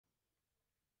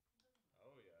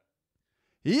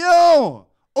Yo,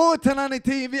 Oten on the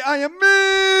TV, I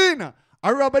mean,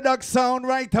 a rubber duck sound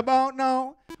right about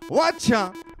now. Watch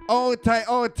ya, hold tight,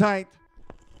 hold tight.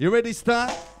 You ready,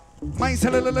 start? My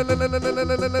selector,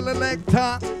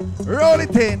 roll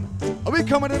it in. Are we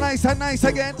coming nice and nice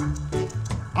again?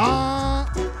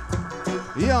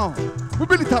 Yo, we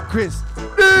build it up, Chris.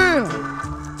 Deal.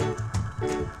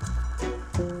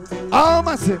 Oh,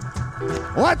 massive.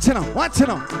 Watch it now, watch it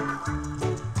now.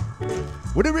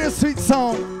 With a real sweet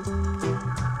song.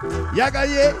 Yaga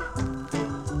ye.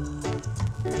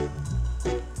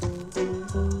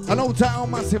 I know how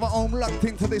massive I'm locked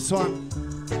into this one.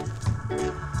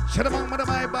 Shut up, mother,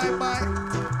 bye, bye, bye.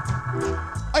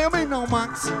 I mean no,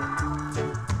 Max.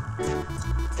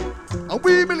 And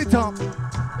we build it up.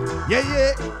 Yeah,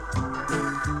 yeah.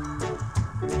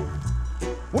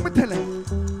 What me tell him?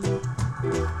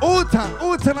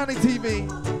 Oten on the TV.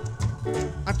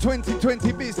 A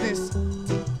 2020 business.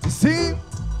 You see?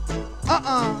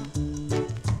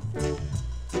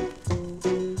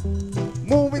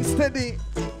 Moving steady.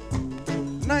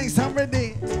 Nice and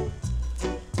ready.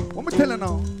 What me tell you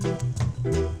now?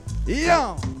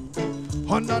 Yo!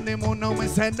 Under the moon now me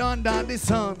said under the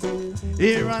sun.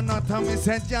 Here and not me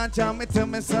said Jaja me tell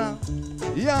me son.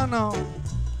 Yeah now.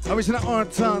 I wish that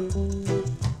earth son.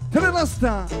 Tell us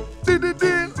that. Deal.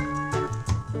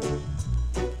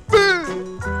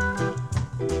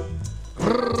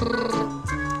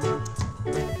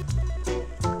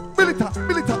 Bill it up.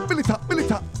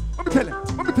 Let me tell you.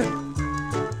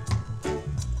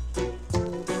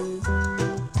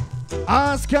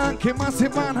 Ask Yankee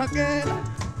massive man again.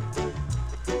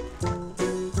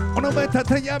 On no better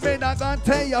tell your brother, go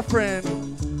tell your friend.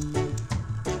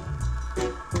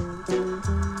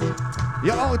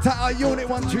 You're out at our unit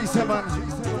 137.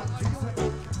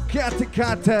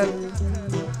 Cartel.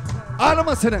 All of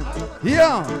us in them.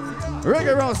 Yeah.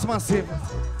 Reggae Rouse massive.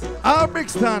 Our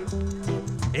Brixton.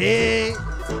 Hey.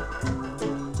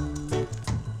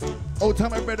 Out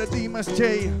of my brother Demas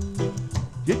J.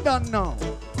 You don't know.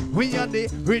 We are the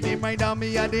rhythm rider,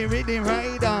 me are the rhythm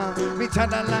rider. Me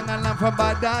chada lang and from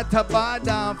bada to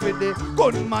bada. For the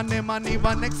good man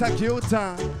even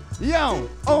executor. Yo,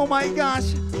 oh my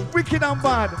gosh, wicked and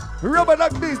bad. Rubber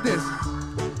duck business.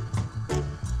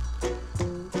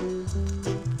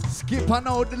 Skip and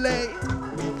no delay.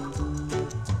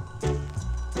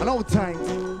 And no time.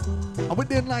 And we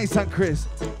did nice and Chris.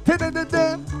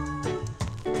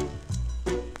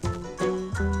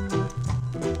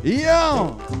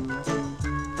 Yo!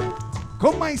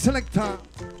 Come my selector.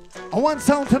 I want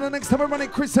sound to the next time. I'm running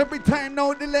Chris every time,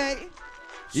 no delay.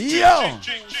 Yo!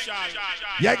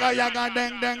 Yaga,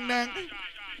 dang.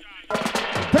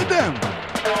 Take them.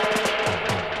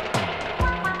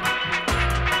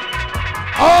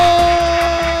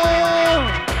 Oh!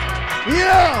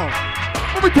 Yo!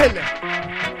 Let me tell you.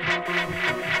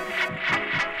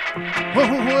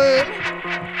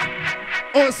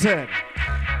 Oh, said.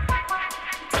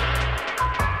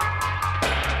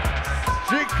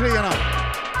 Strictly, you know.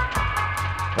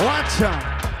 Watch out.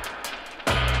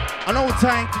 I know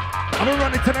time. I'm gonna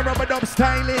run it to the rubber dub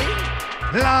style.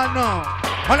 Lord, no.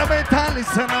 All of it,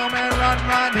 listen, I'm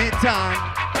run it on.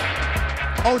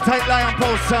 Out tight lion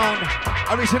post sound.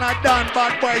 Original done,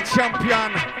 bad boy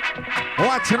champion.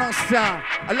 Watching us, star.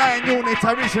 A lion unit,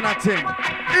 original thing.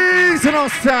 Easy, no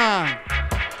star.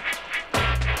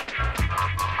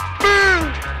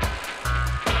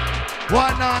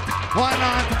 Why not?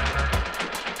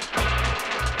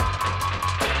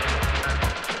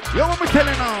 Yo, what me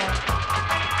telling now?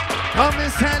 Come me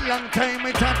say long time,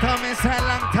 me talk, come me say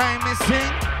long time, me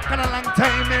sing. And a long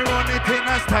time, me run it in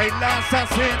a style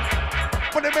assassin.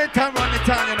 But the better run it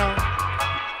on, you know.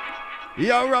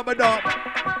 Yo, rubber dub.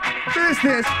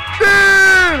 Business,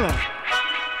 deal!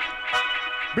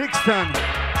 Brixton,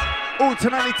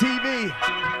 Oten on the TV.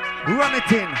 Run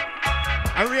it in.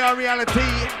 A real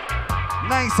reality.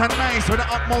 Nice and nice with the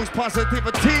utmost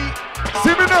positivity.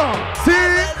 See me now,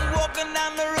 see? Walking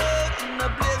down the road in the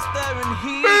blistering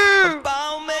heat. The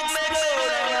bomb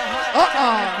exploded.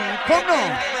 Come now.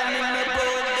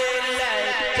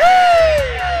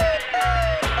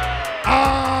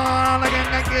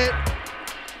 Like it.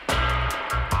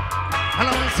 I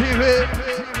don't see it.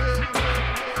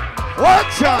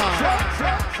 Watch out.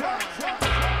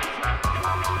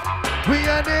 We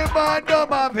are the bad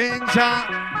dub Avenger.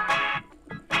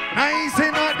 Nice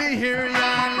and not the here,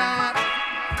 y'all.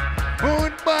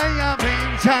 Goodbye,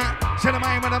 Avenger. Shut up,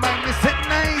 my man, me sit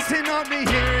nice and not the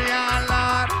here, y'all.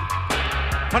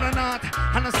 On the north,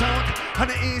 on the south, on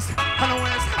the east, on the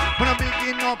west. When I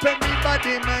begin up,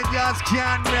 everybody, man, just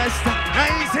can't rest.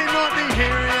 Nice and not the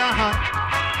here, y'all.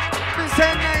 Me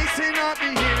say nice and not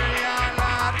the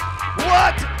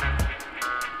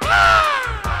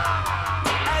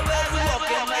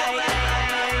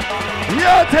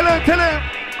Yo, tell him.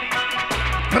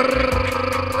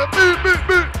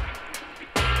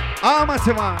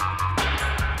 Massive man.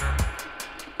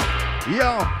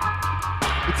 Yo,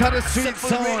 it's how the street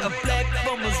sound.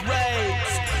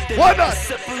 What not?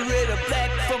 Separate a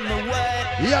black from the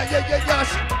white. Yeah.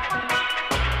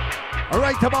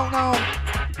 Alright, about now.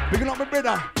 Picking up my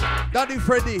brother, Daddy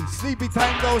Freddy. Sleepy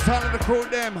time goes on in the crew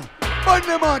them. Burn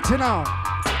them out, you know.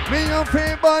 Me and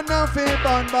feel burn them out. Me and feel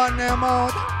burn them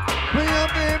out. Me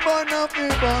and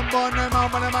feel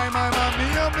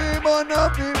burn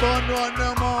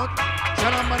them out.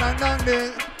 Shut up, man, and down.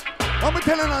 What me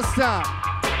telling us that?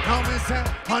 Now me say,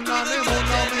 under the moon,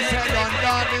 now me say,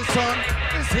 under the sun.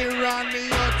 Me see Randy,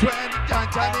 your twin,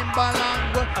 Jaja, in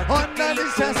Balango. Under the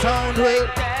sound wave.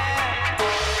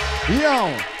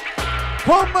 Yo,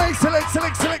 come by, select.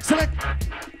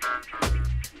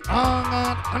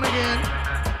 And again.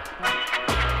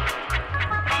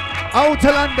 Out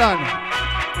to London.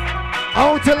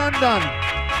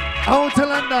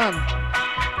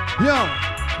 Yo,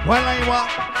 while I walk.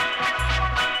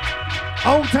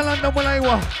 Out to London while I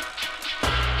walk.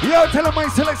 Yo, tell them I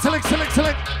select.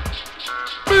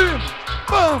 Boom.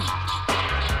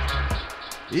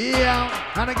 Yeah,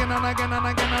 and again.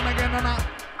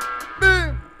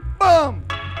 Boom.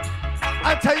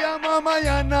 I tell your mama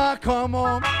you're not come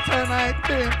home tonight.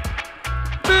 Boom.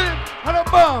 And a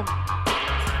boom.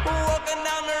 Walking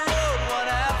down the road one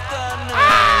afternoon.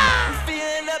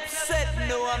 Feeling upset,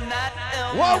 no I'm not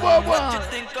ill. What? What you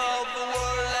think of the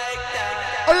world like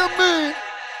that? What you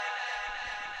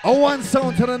mean? One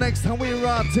sound to the next and we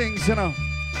raw things, you know.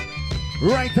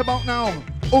 Right about now,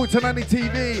 Hoots on the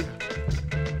TV.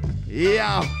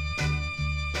 Yeah.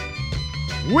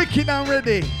 Wicked and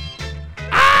ready.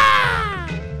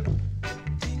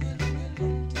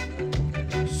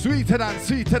 Sweeter than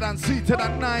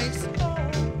nice.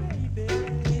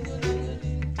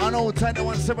 And outside the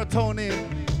one serotonin.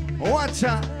 Watch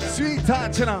out, sweet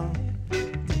touch, you know.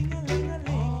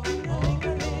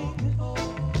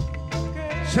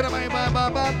 Shut up,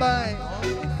 bye.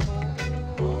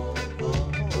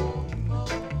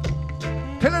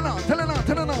 Tell her now.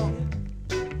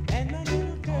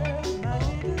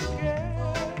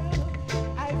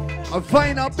 I'll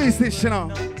find out business, you know.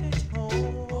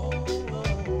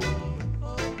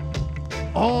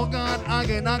 Oh God,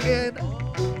 again.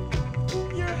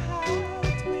 Your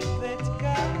heart will let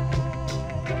go,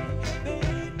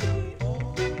 baby.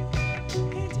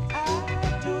 I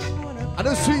don't wanna And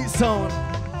the sweet sound.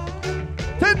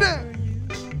 Tender.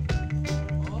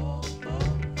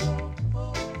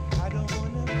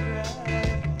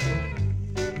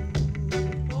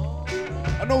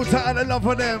 I know it's out of love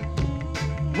for them.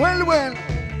 Well.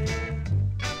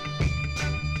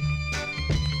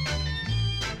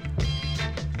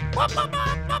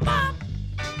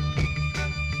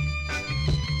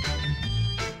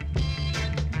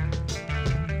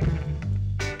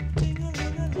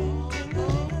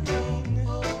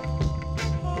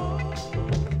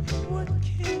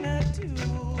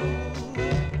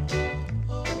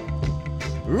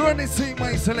 Run it, sing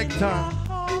my selector.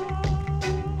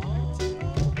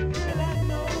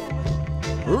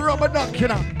 Rubber duck, you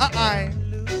know.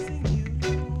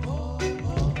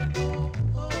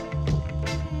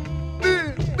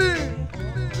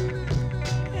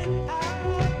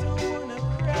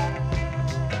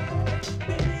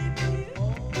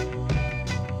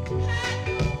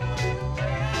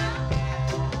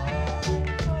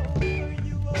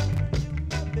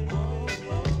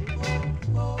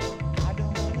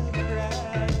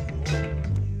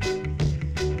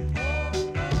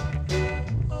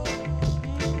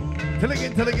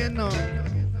 Till again, no.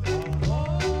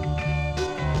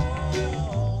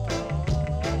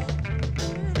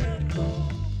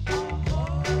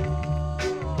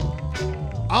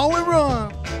 How we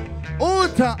run?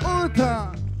 Uta.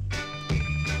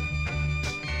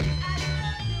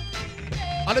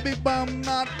 And the big bomb,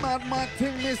 mad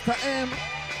thing, Mr. M.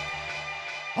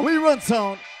 And we run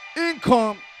sound,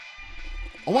 income.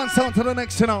 One sound to the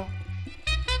next, you know.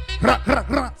 Ra.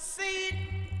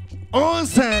 All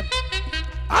set.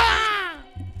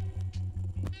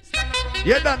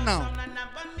 You're done now.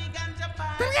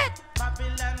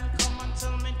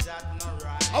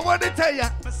 I want to tell you.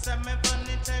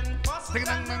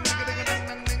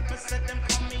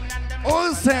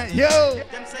 All set, yo.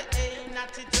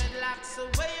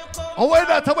 Away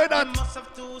that.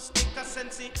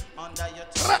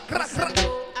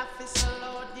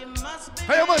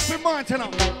 Hey, you must be marching now.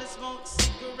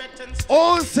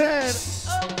 All set.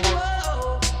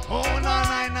 Oh,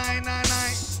 nine.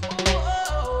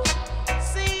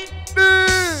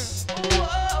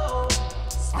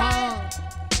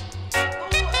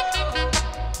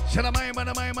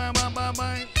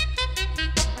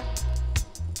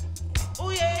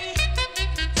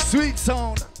 Sweet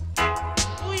sound.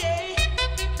 Ooh, yeah.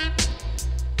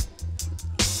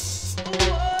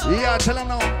 Yeah, tell them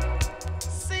now.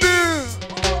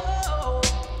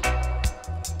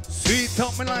 Sweet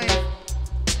up my life.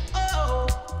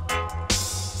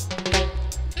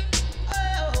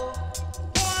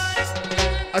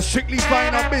 A strictly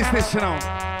fine up business, you know.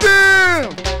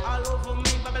 All over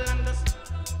me, Babylon.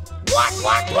 What?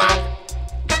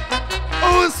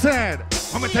 Who said?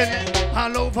 I'ma tell you,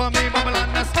 all over me, Babylon.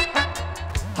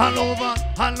 All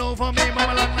over me,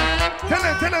 Babylon. Tell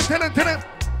him.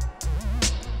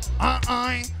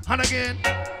 And again.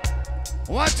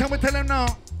 Watch how we tell him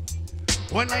now.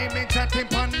 When I been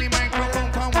chatting on the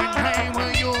microphone for when I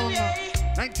was young.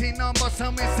 19 number,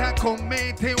 some is a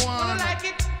committee one.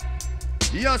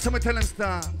 Yo, so me tell him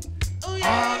stop.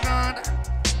 Oh God.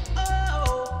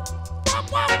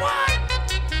 What?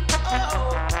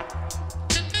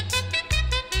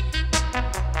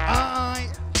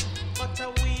 But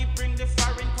we bring the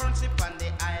foreign currency on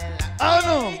the island. Oh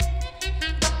no.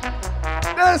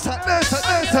 That's it.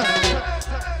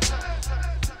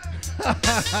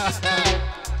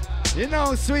 You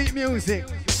know, sweet music.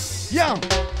 Yo.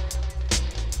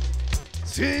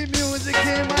 Sweet music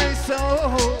in my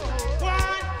soul.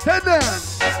 Tell them.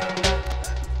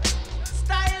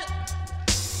 Style.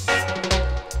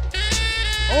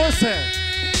 Awesome.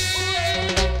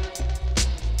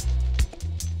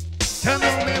 Tell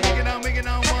them we get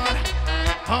on what?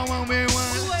 How on we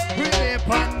want? We live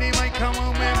on the mic, come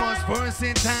on, we must first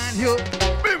in time. Yo,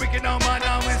 we get on man,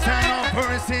 now we stand on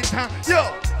first in time.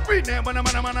 Yo, we never man,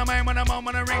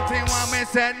 ring thing one me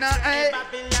said nah, hey.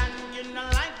 Babylon, you know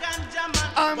like ganja man.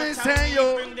 I'm saying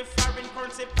yo. Bring the foreign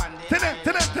currency on the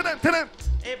Tell them.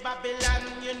 Hey Babylon,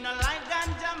 you know like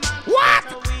ganja man. What?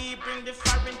 So we bring the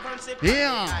foreign currency on the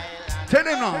Yeah. island. Tell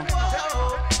them now.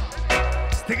 Whoa.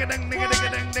 Stick a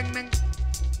ding.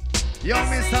 Yo,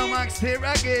 Mr. Max here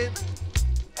again.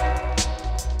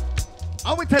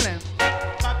 I will tell him.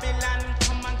 Babylon,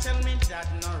 come and tell me that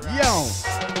no right. Yo,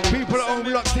 people are all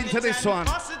locked into this one.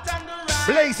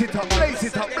 Blaze it up.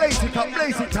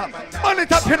 On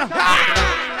it up, you know.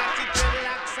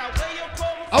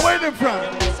 Where them from?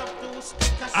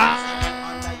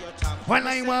 When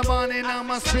I was born in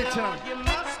a switch. You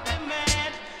must be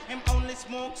mad. Him only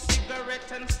smoke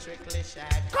cigarette and strictly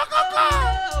shag. Go.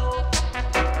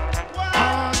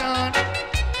 Oh God.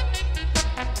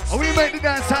 We make the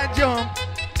dance side jump.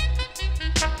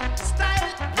 Style.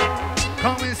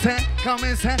 Come inside.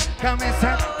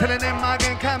 Telling them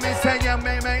again, come inside. You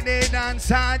may make the dance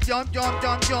side jump.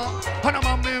 And I'm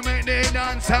gonna make the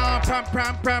dance side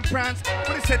prance.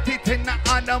 When you set it in the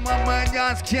other man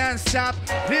just can't stop.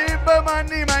 People man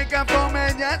the microphone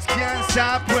man just can't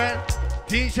stop. Well,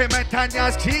 DJ Metal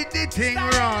just keep the thing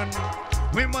run.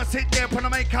 We must sit there for the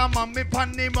mic, come on, me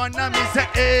pan the run and me say,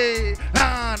 hey,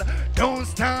 lad, don't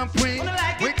stop we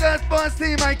just bust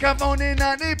the microphone in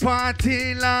the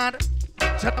party, lad.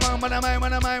 Shut up, man,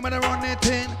 run it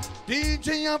in.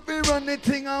 DJ, have to run the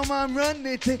thing, I'm run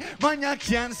the thing. Man, you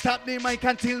can't stop the mic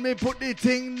until me put the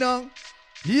thing down.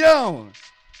 Yo,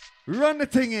 run the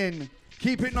thing in.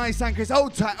 Keep it nice and crisp.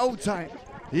 Hold tight.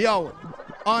 Yo,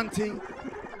 auntie,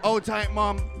 hold tight,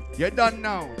 mom. You're done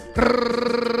now.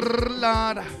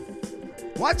 Lord.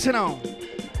 Watch it now.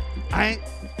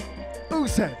 Who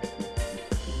said?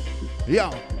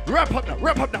 Yo, wrap up now.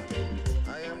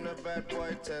 I am the bad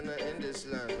boy tenor in this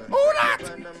land. Who that?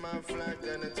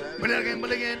 But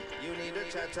again. You need a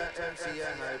cha-cha MC, a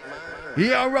hype man.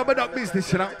 Yeah, rubber duck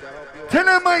business, you know. Tell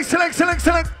them, my select.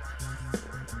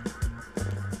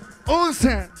 Who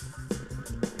said?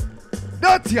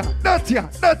 That's ya.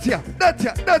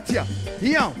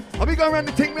 Yo, are we gonna run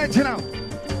the thing right now?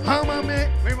 How am I?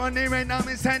 We run it right now,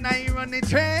 me say, now you run the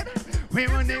trade. We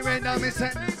run it right now, me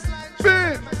say,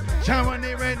 boom. Shall run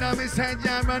it right now, me say,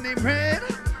 yeah, run it bread.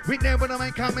 We never know my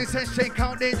comment, say, shake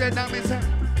out DJ, now me say,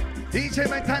 DJ,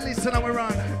 my time, listen, how we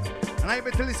run. And I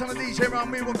better listen to DJ around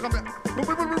me, will come back.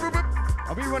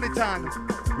 I'll be running time.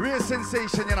 Real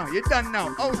sensation, you know. You're done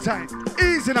now. Hold tight.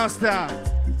 Easy now, star.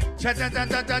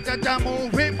 Cha-cha-cha-cha-cha-cha-cha,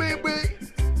 move it.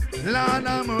 Lord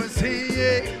have mercy,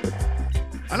 yeah.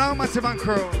 And our massive and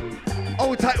crew.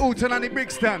 Hold tight, Hoots and the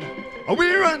Brixton.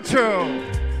 We run through.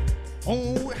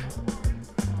 Oh.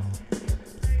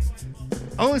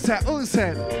 Who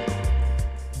said?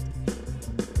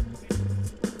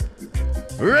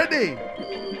 Ready?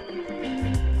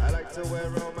 I like to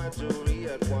wear all my jewelry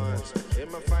at once.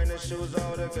 In my finest shoes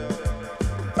all together.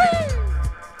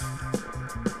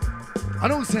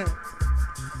 And who said?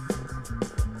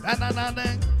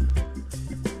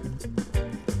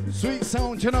 Sweet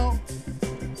sound, you know.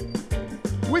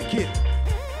 Wicked.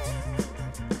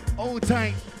 Old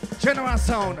time, general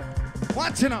sound.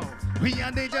 Watch it now. We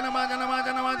are the general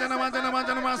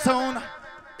sound.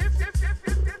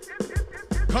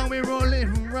 Come we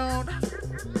rolling round.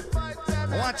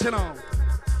 Watch it now.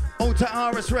 Out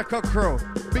to RS Record Crew.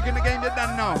 Big in the game, you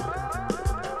done now.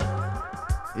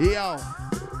 Yo.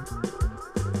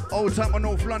 Out to my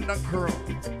North London crew.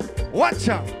 Watch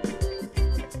out.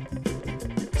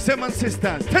 Seven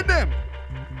sisters. Tell them.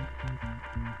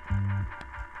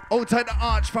 Outside the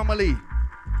Arch family.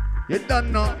 You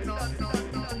done now.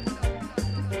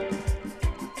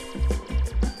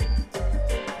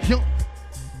 Yo.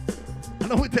 I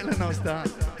know who telling us that.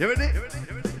 You ready?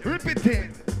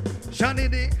 Repeating.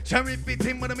 Shani shall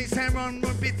repeating what I say run,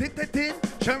 repeat it.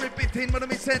 Shall repeating what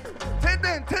I said. Tell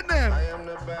them. I am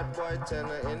the bad boy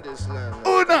tenor in this land.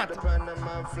 Who not? The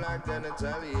Panama flag and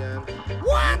Italian.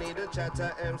 What? You need a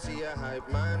chatter MC, a hype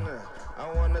man.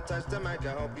 I wanna touch the mic,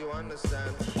 I hope you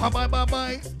understand.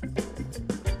 Bye.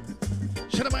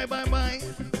 Shut up, bye.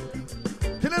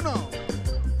 Tell you know.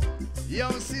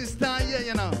 Yo, sister, yeah,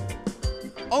 you know.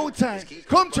 Old time.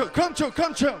 Come true.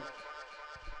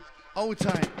 Old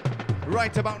time.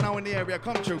 Right about now in the area.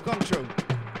 Come true.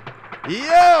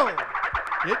 Yo!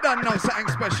 You done know something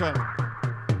special.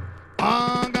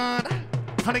 Oh, God.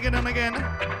 And again. I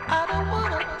don't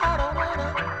wanna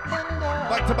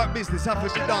Back to back business. After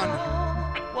she done.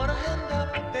 Wanna end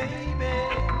up, baby,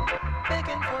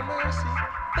 begging for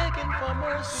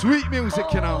mercy. Sweet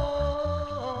music, you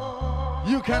know.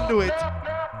 You can do it.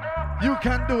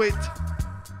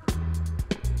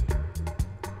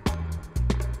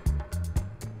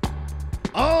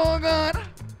 Oh God,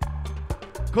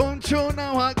 control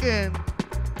now again.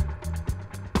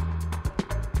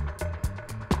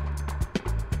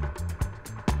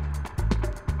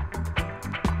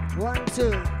 One,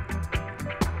 two.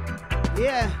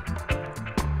 Yeah.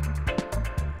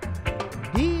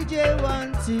 DJ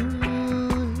 1, 2.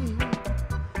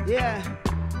 Yeah.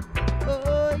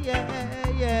 Oh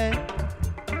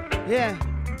yeah.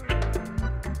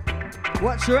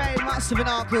 Watch your right, massive and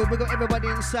all cool. We got everybody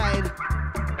inside.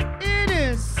 It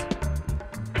is.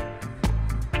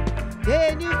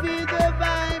 Can you feel the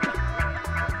vibe?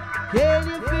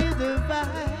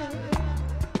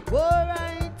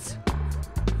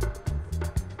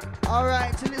 All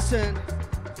right, so listen.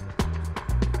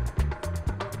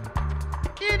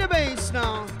 In the bass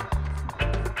now.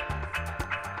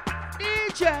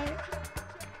 DJ,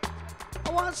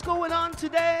 what's going on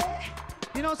today?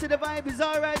 You know, say the vibe is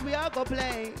alright, we are gonna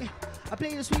play. I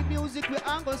play the sweet music, we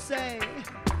are gonna say.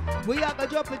 We are gonna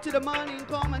drop it to the morning,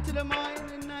 come until the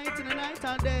morning, night, to the night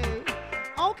all day.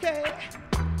 Okay,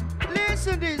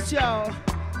 listen this, y'all.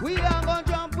 We are gonna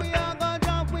jump, we are gonna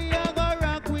rock, we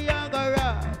are gonna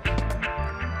rock.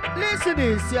 Listen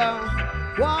this, y'all.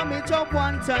 Warm it up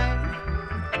one time.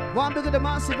 One bigger the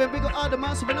massive and bigger all the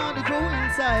massive and all the crew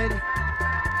inside.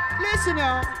 Listen,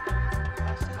 y'all.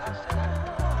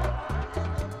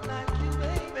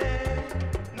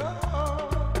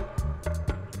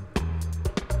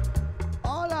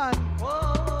 Hold on.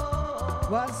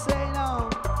 What's say now?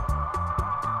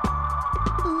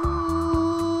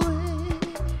 Ooh,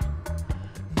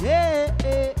 yeah.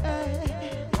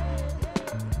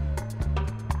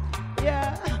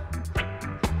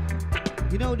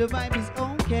 You know the vibe is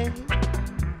okay.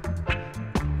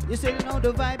 You say you know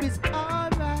the vibe is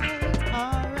alright.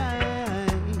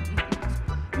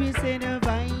 We say the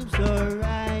vibe's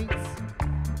alright.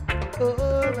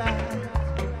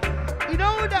 You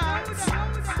know that?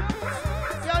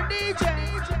 Yo DJ,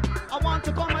 I want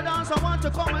to come and dance, I want to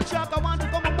come and shock, I want to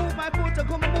come and move my foot, I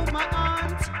come and move my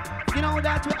arms. You know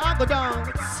that we are go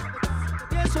dance.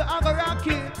 Yes, we are go rock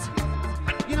it.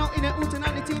 You know in the hoot and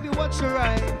on the TV, watch your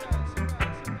ride.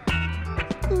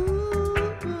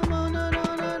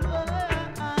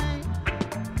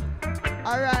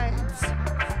 Alright.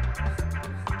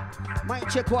 Mic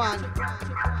check one.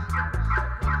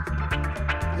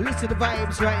 Listen to the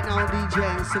vibes right now,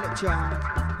 DJ. Select y'all.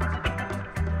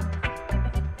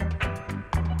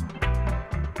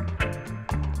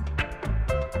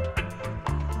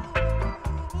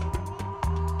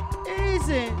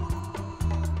 Easy.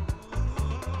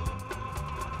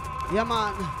 Yeah,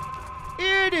 man.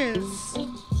 Here it is.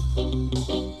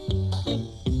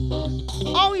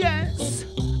 Oh, yes.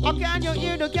 Oh, can you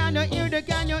hear the vibe?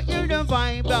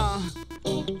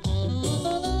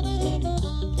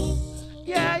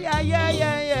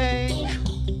 Yeah.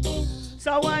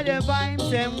 So what the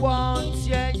vibes and wants,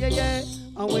 yeah.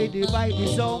 And where the vibe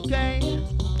is okay.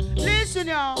 Listen,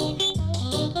 y'all.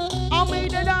 I'll make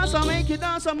the dance, I'll make you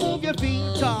dance, I'll move your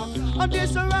feet up. On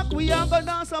this rock, we are gonna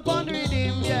dance upon the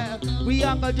rhythm, yeah. We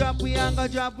are gonna drop, we are gonna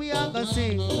drop, we are gonna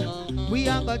sing. We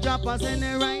are gonna drop us in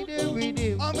the right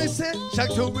rhythm. I'm a say, shock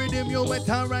to rhythm, you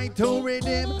better right to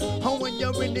rhythm. And when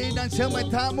you're in the dance, you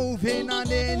better move in and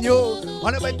then you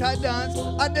on a better dance,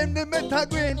 and then the better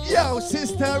grin. Yo,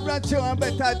 sister Racho, I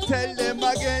better tell them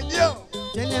again, yo.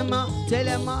 Tell them, tell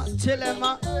them, tell them,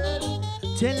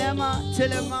 tell them, tell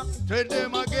them. Tell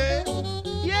them again.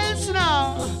 Yes,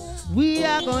 now we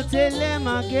are gonna tell them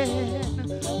again.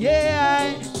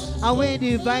 Yeah, I will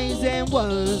devise them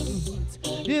once,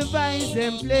 devise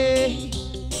them play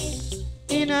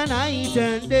in a night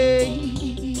and day,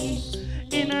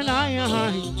 in a night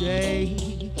and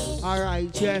day. All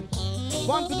right, yeah.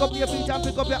 One, pick up your feet and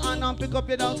pick up your hand and pick up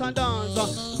your dance and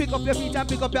dance. Pick up your feet and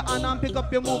pick up your hand and pick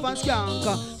up your move and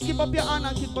skank. Keep up your hand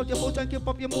and keep up your foot and keep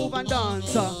up your move and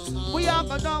dance. We are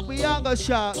gonna dance, we are gonna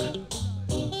shock.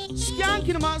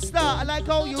 Skanking master, I like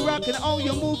how you rock and how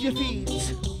you move your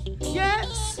feet.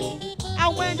 Yes,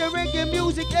 and when the reggae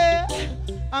music air,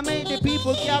 I make the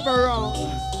people gather around.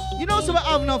 You know so I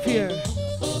have enough here.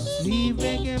 Sweet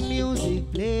reggae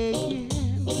music playing.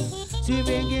 Sweet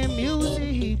reggae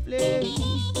music playing.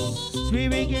 Sweet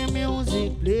reggae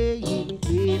music playing.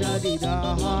 Play the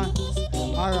dance.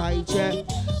 Alright, yeah.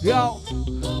 Yo.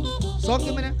 Song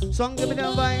give me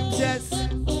the vibes, yes.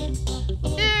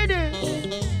 Hear this.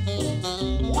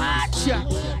 Watch ya.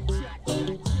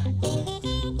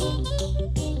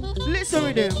 Listen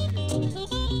with them.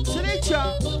 Select ya.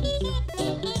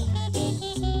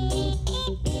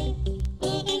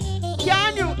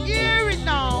 Can you hear it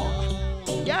now?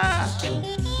 Yeah.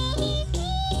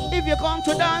 If you come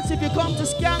to dance, if you come to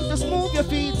skank, just move your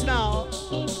feet now.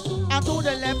 And to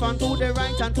the left, and to the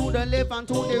right, and to the left, and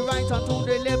to the right, and to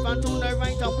the left, and to the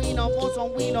right, and we know what's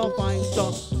and we know fine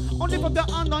stuff. And lift up your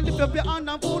hand, and lift up your hand,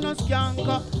 and put a skank.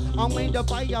 And when the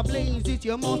fire blaze, it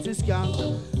you must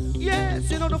skank. Yes,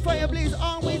 you know the fire blaze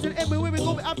always and everywhere we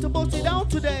go, we have to bust it out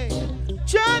today.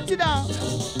 Chant it out.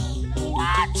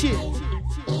 Watch it.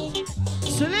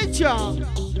 Select ya.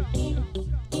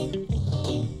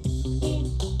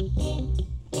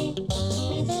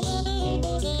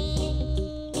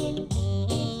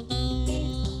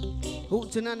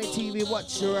 Hoots on the TV,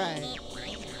 watch the ride.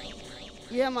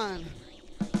 Yeah, man.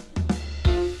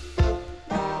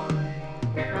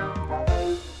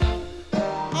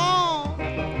 Oh.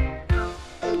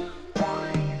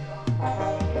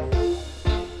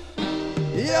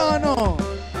 Yeah, no.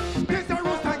 This a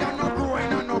rooster, you're not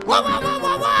growing and not What?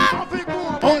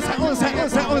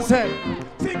 On set.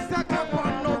 6 o'clock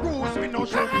on no rules, we no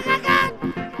show.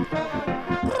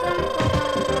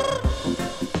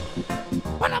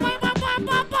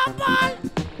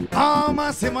 Oh,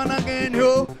 massive man again,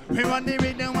 yo. We want the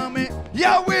rhythm of me.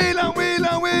 Yeah, wheeler.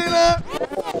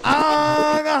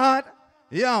 Oh, God.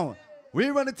 Yo, we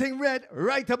run the thing red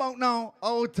right about now.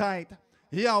 Hold tight.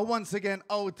 Yo, once again,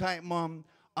 hold tight, mom.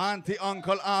 Auntie,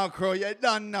 uncle, Acro, you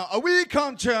done now. A we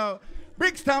come true.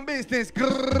 Brixton business.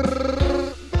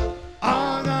 Grrr.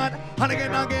 Oh, God. And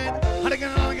again.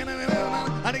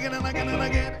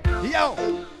 Yo,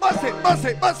 bust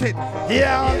it.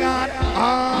 Yeah, God.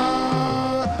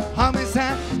 I'm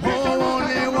saying, oh,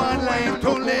 only one life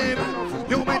to live.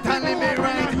 You may tell me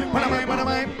right. What am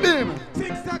I? Boom.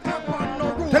 6 o'clock on no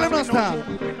rules. Tell him no stop.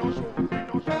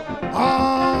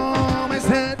 Oh, I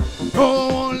said,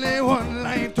 oh, only one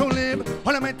life to live.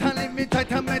 What am I telling me? Try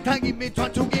to give me try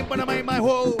to give, but am I my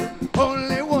whole?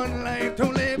 Only one life to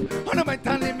live. What am I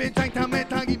telling me? Try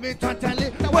to give me try to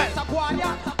live. Well,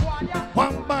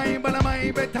 one by, but am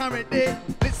I better ready?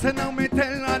 Listen now, me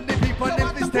tell all the people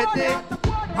them this steady.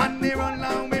 And they run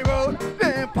down me road.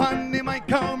 They pan the mic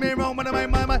call me round. But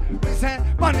my we say,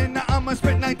 man in the armor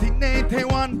spread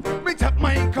 1981. We tap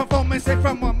microphone, me say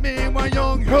from when me was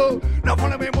young, yo. Now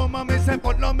follow me woman, me say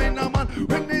follow me now man.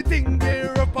 When they think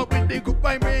they're up with the good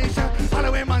vibration. All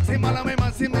the way man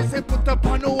see, me say put up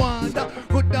on the water.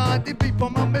 Good all the people,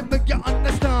 man, me make you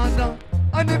understand.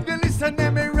 And if you listen,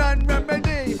 then me run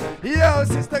remedy. Yo,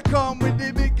 sister, come with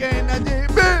the big energy.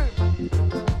 Boom!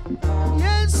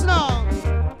 Yes, now.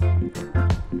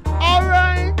 All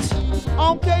right.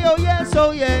 Okay, oh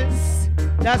yes.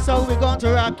 That's how we're going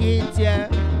to rock it, yeah.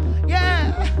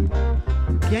 Yeah.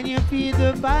 Can you feel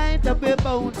the vibe that we're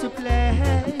about to play?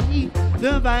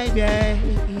 The vibe, yeah.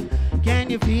 Can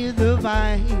you feel the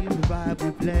vibe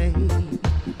we play?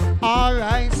 All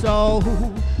right, so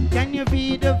can you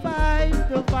feel the vibe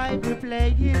we're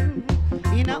playing?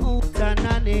 In a Hoots and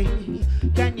Nanny.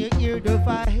 Can you hear the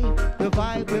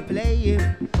vibe we're playing?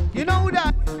 You know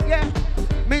that, yeah.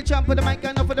 Me jump for the mic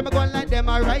and up for them going like them.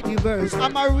 I write the verse.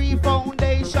 I'm a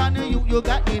re-foundation. motion, you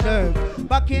got the nerve.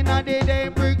 Back in the day,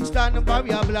 Brixton,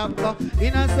 barrier block.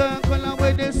 In a circle and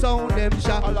with the sound them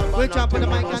shot. We jump on the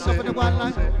mic and up on the one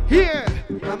line. Here,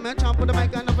 I'm a jump on the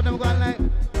mic and up on the one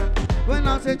line. When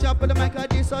I say jump on the mic,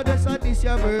 this or this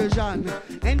your version.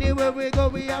 Anywhere we go,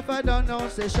 we have a done no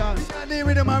session.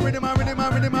 Rhythm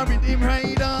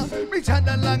rider. Reach out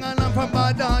the long and long from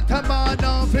Badan to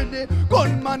Badan. Friendly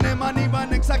gunman, them and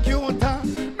even executor.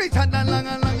 Reach out the long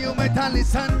and long, you better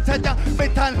listen to ya.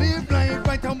 Better live life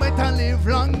right and better live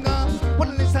longer.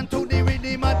 Wanna listen to the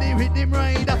rhythm of the rhythm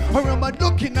rider. I remember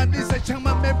looking at this section,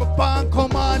 my member band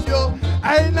commando.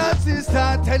 I not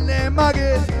sister, tell them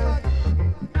again.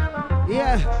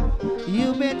 Yeah,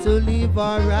 you better live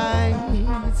alright.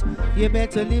 You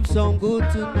better live some good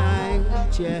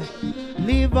tonight. Yeah,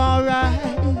 live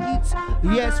alright.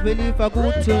 Yes, we live a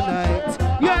good tonight.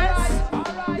 Yes,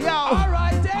 yo.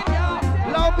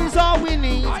 Love is all we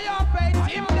need.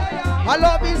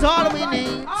 Love is all we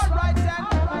need.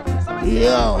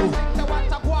 Yo.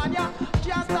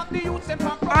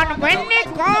 And when they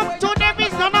come to them,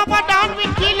 it's none of a down. We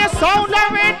kill the sound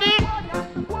already.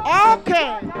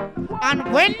 Okay.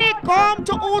 And when they come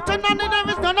to Hooten and them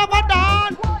is none of a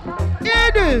done.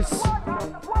 Hear this.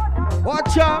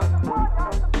 Watch out.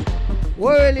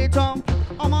 Whirl it up.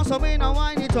 I'm also in a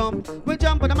wind it up. We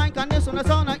jump on the mic and this on the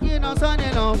sound like you know sun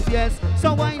enough. Yes.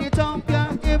 So wind it up,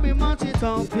 yeah. Every month it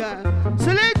up, yeah.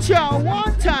 So let's show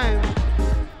one time.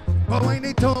 But wind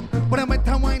it up, but I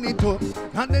better wind it up.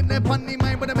 And then the funny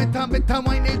mind, but I better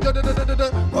wind it up.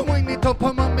 But wind it up,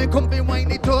 and mommy come be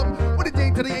wind it up. What the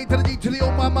J to the A to the G to the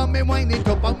O, my mommy wind it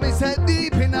up. And me say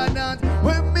deep in a dance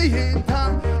when me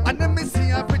enter. And then me see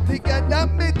a pretty girl that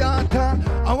me daughter.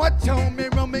 I watch how me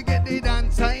run, me get the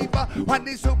dance hyper. When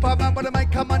the super band, but I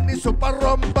might come on the super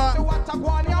rumba.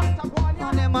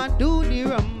 And them a do the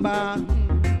rumba.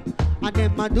 And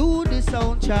them a do the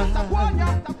sound check.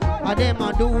 And them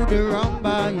a do the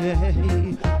rumba,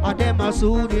 yeah. And them a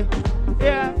soothe you.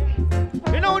 Yeah.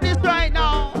 You know this right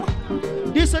now.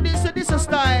 This a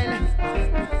style.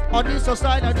 Or this a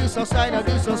style, or this a style, or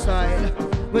this a style.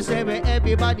 We say where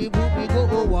everybody booby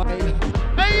go wild.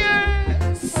 Hey,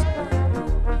 yes.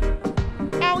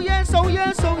 Oh yes, oh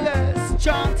yes, oh yes.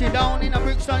 Chant it down in a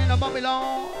Brixton, in a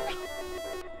Babylon.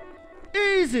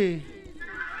 Easy.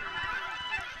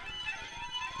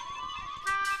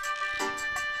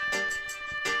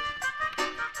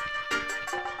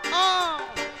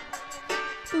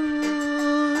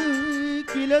 Ooh,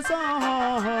 kill a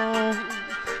song.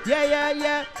 Yeah, yeah,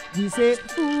 yeah. We say,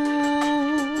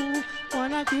 ooh,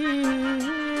 wanna kill.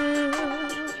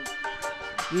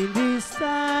 In this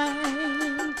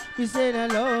time, we say the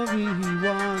love we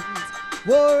want.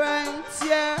 Alright,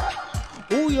 yeah.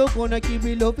 Who you gonna keep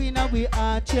me loving and we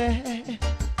heart, yeah.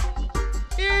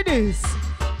 It is.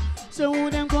 So who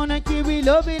them gonna keep me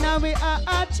loving and we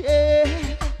heart,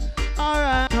 yeah.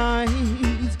 Alright,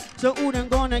 so who them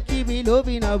gonna keep me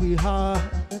loving our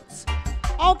hearts?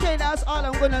 Okay, that's all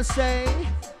I'm gonna say.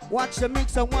 Watch the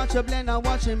mix and watch the blend and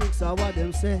watch the mix and what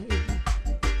them say.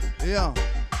 Yeah.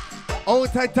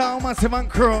 Outside town, massive and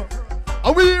crew.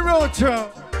 A wee road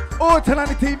show. Hooten on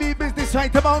the TV business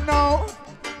right about now.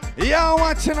 Yeah,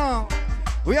 watching now.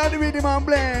 We are the rhythm and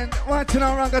blend. Watching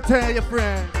now, I'm gonna tell your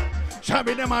friend.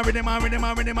 Shabby them and rhythm and rhythm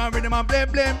and rhythm and rhythm and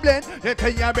blend, blend, blend. You tell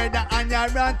your brother and your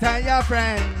run tell your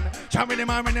friend. Shabby them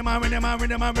and rhythm and rhythm and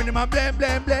rhythm and rhythm and blend,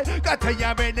 blend, blend. Got tell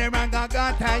your brother and got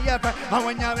tell your friend. And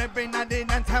when you're rapping at the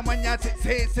dance and when you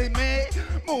see me,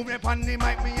 move me on the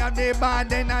mic, me have the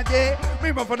band in a day. Me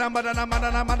rougher than mother, I'm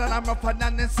rougher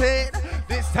than the seed.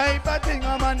 This type of thing,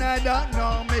 I'm on, I don't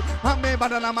know me. I'm me,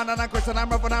 but I'm on a question, I'm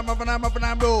rougher, I'm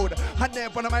rude. And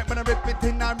therefore, I might want to rip it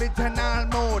in original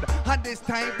mode. And this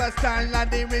type of style,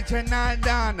 like the original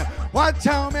done. Watch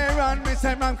how me run, me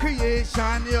say from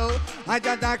creation, yo. I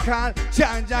just a call,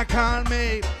 change a call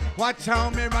me. Watch how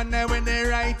me run there when they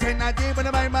write in a deep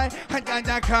in my mind. I just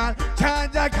a call,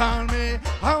 change a call me.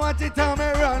 I want it how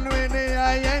me run with the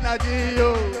high energy,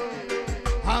 yo.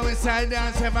 How we say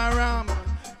dance ever ram.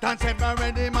 Dance ever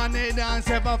ready, money, dance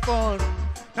ever fun.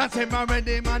 Dance ever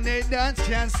ready, money, dance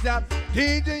can't stop.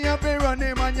 DJ you be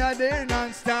running, man, you're there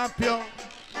non-stop, yo.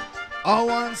 I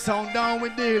want sound down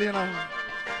with deal, you know.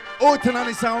 Hooten on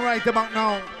the sound right about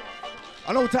now.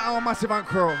 And out to our massive and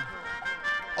crew.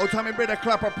 Out to my brother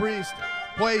Clapper Priest,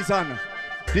 Poison,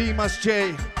 Demas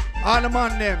J, all the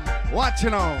man them, watch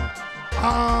you now.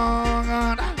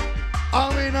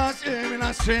 I'm in a stream, in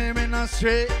a stream, in a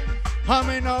stream. I'm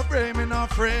in a frame, in a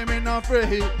frame, in a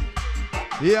frame.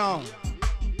 Yeah.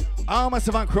 Our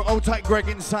massive and crew, outside Greg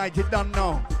inside, you don't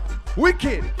know.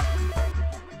 Wicked.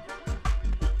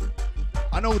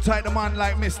 And outside the man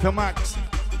like Mr. Max.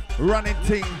 running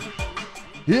thing.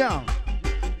 Yeah.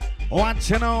 Watch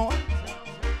you know.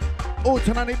 Out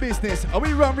on the business. Are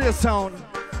we run real sound?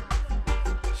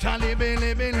 Shally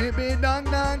Billy Billy be dang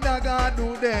dang dang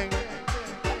do dang.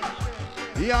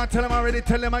 Yeah, tell him already,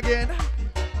 tell him again.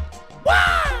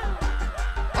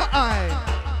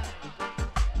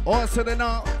 Also they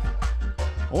know.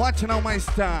 Watch now my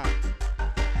star.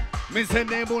 Me say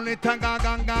they bullet a gang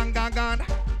gang gang gang.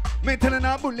 Me tellin'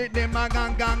 a bullet them a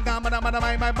gang gang gang.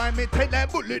 My me tell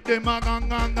that bullet them a gang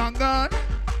gang gang gang.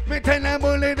 Me tell them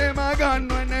bullet them a gun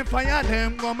when they fire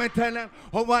them. Go me tell them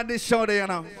over this show there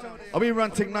now. I'll be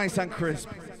running nice and crisp.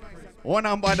 One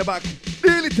arm by the back.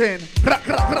 Deal it in.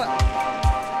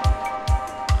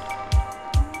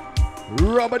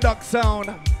 Rubber duck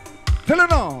sound. Tell them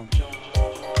now.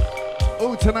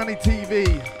 Out on the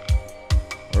TV.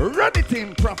 Run it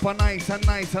in proper nice and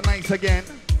nice and nice again.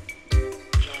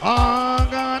 Oh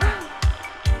God.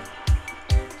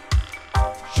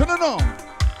 Shoulda know.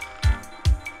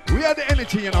 We are the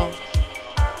energy, you know.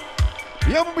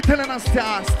 You will be telling us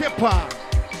to step up.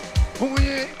 Oh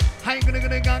yeah. I ain't gonna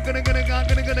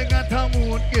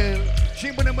mood girl. She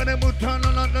gonna turn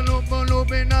on the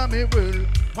loop in a me will.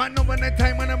 One over the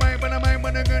time when I'm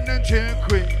gonna check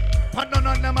quick. Put on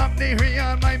the map, the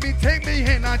real might be take me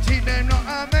energy. Then no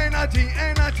energy.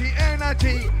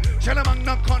 Shalamang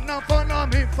no corner,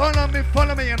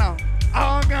 follow me, you know.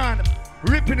 Oh God.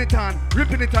 Ripping it on,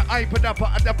 I put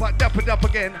up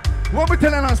again. What we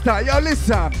telling us that? Yo,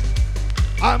 listen.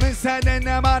 I'm inside them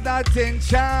about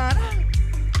attention.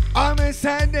 I'm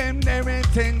inside them their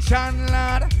intention,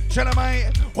 lad. Shall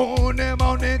I hold them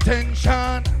on the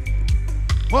tension?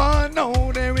 Oh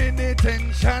no, they're in the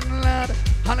tension, lad.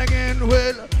 And again,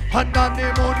 well, under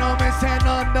the moon, no me send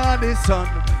under the sun.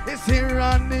 It's here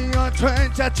on the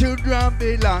trench that children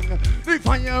belong. The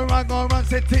fire a go run,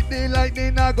 set it the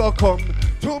lightning a go come.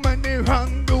 Too many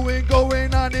wrongdoing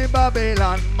going on in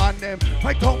Babylon. Man, them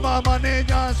fight on my money,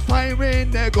 just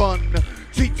firing the gun.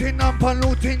 Cheating and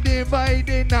polluting,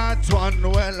 dividing not one.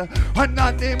 Well,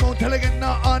 under the moon, tell again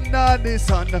not under the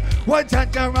sun. What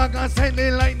Jajaraga send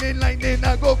the lightning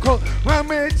a go come. When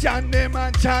me chant them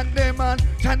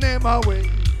away.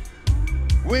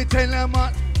 We tell them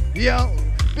what, yo.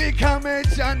 Become a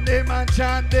chant them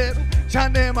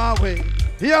away.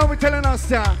 Yo, we telling us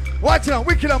that. Watch it out,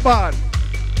 wicked and bad.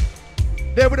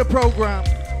 There with the program.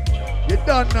 You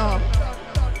done now.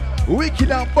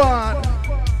 Wicked and bad.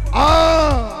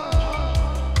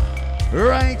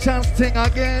 Righteous thing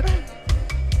again.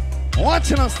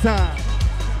 Watching us time.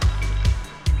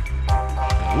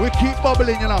 We keep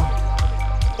bubbling, you know.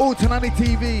 Out on the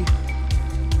TV.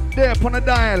 There upon the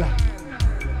dial.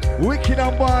 Wicked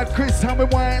and bad, Chris Hammer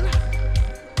Wild.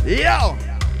 Yo!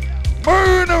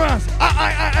 Murderers!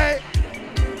 Aye.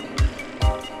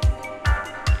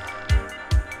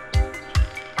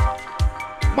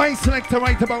 My selector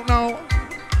right about now.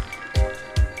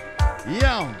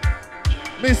 Yo!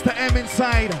 Mr. M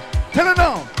inside. Tell her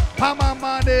now.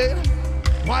 Pama de.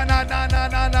 Wana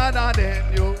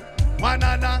then you.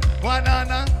 Wana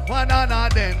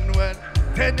then well.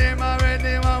 Tell them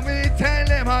already when we tell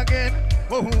them again.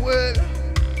 Oh well.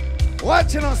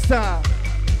 Watching us star.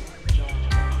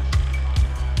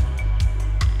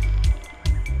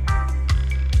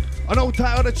 I know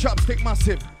tired of the chopstick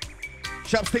massive.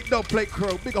 Chopstick dub plate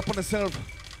crew. Big up on yourself.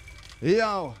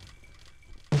 Yo.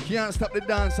 Can't stop the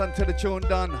dance until the tune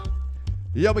done.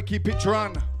 Yo, we keep it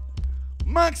run.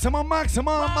 Maximum, mama.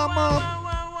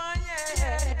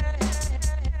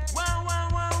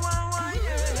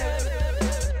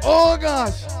 Oh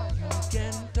gosh. You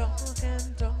can talk.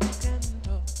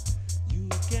 You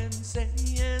can say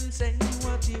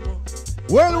what you want.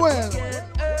 Well.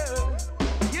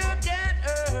 You can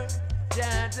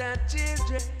earn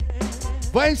children.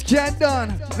 Vibes can't done.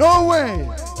 No way.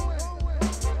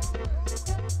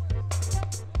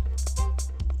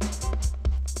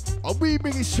 We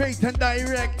bring it straight and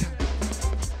direct.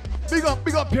 Big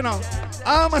up, you know.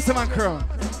 I'm a seven crew.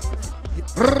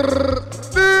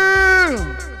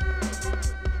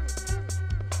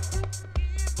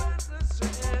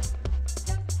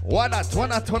 What not?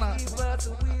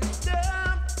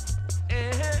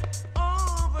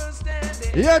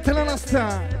 Yeah, telling us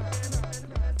time.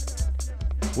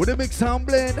 With a big sound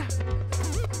blend.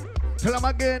 Tell them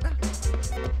again.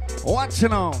 Watch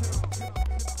now.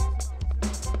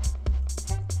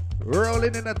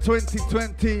 Rolling in the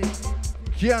 2020.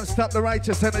 Can't stop the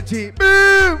righteous energy.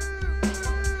 Boom!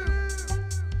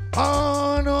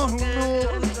 Oh no.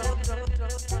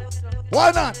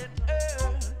 Why not?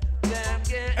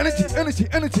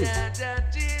 Energy.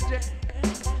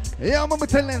 Yeah, I'm gonna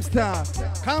tell them stuff.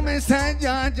 Come inside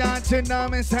your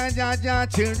children, inside your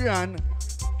children.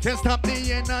 Can't stop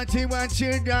the energy when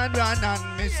children run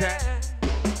on me say.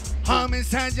 Come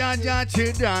inside your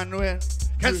children, well.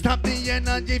 Can't stop the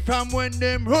energy from when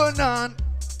them run on.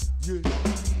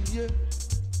 Yeah.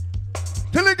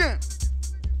 Tell again.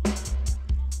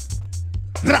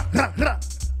 Ra, ra, ra.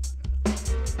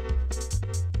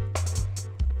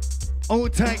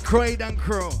 Old tight Croyd and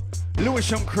Crow,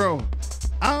 Lewisham Crow,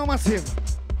 all massive.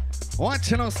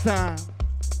 Watching us time.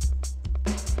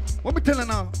 What me telling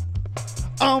now?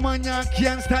 Oh man, you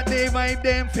can't stop the vibe,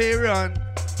 them fair run.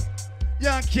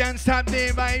 You can't stop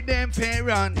the vibe, them fair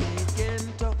run.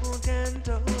 Can talk.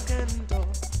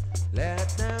 Let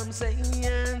them say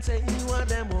and say what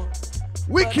them want.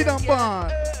 Wicked and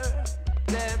bad.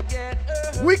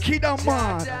 Wicked and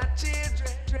mad.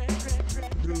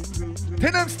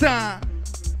 Tell them stop.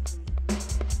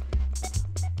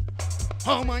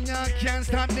 Oh man, you can't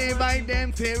stop the vibe,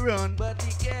 them fair run.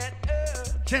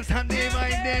 Can't stop the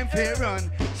vibe, them fair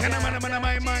run.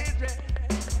 My mind.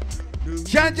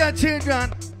 Chant your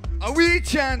children, we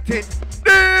chant it.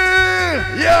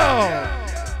 Yo!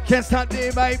 Can't stop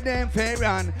the vibe, them fair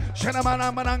run. Shana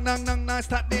mana manang nang nang na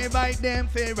stop the vibe, them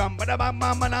fair run. Bada bam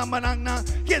bam manang manang na.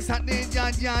 Can't stop the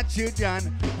your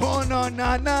children. Oh no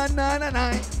na na na na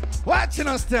na. Watching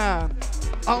us down.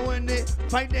 Oh when they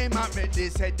fight them out, they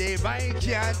say they vibe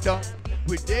can't do.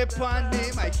 With their pan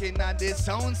them, I cannot the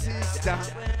sound system.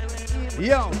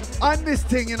 Yo, on this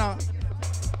thing, you know.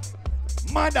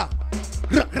 Mother.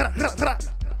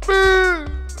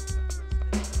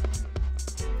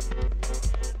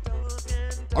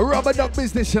 A rubber duck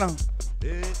business, you know.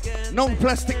 No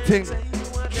plastic thing.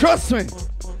 Trust me.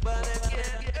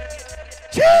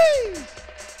 Cheese.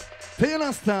 Do you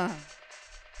understand?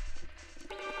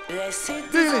 Deal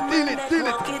it.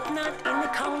 Not in the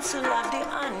council of the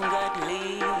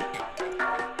ungodly.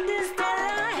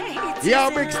 Yo,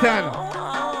 Big Stan.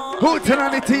 Hoots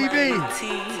on the TV.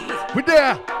 We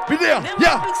there.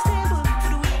 Yeah.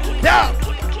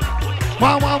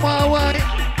 Why? Na warning.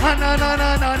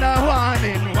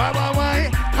 Why?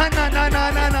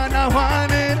 Na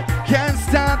warning. Can't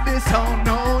stop this sound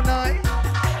no night.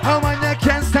 How man you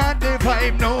can't stop the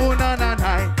vibe no na.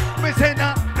 Me say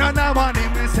na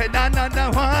warning. Me say na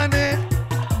warning.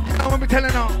 I want me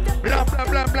telling now. Blah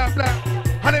blah.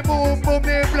 And they boom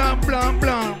they blam.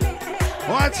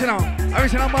 Watch it now. I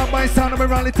wish I'm by sound of a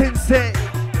rally thing say.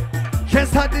 Can't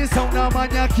start this sound now, man,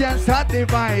 you can't start the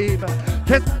vibe.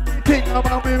 Can't think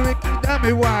about me wicked and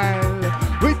me wild.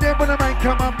 With them when the man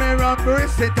come up me run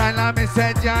versatile and me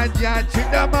say, ja, treat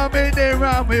them on me, they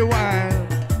run me wild.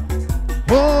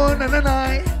 Oh, na.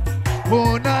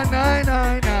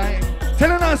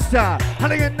 Telling us that,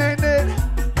 and again,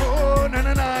 oh, na.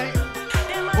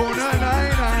 Oh, na.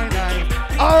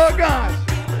 Oh, gosh.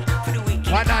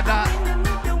 What that?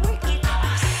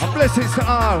 A blessings to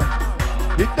all.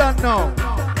 You don't know.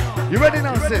 You ready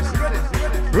now, sis?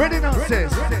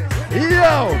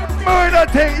 Yo, murder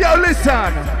thing. Yo,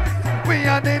 listen. We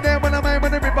are the day when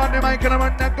everybody might can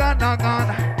run the gun.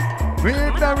 We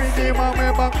in the rhythm and we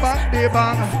bang the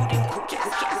bang.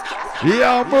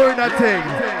 Yo, murder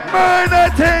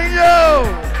thing, yo.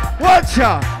 Watch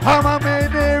ya. I'm a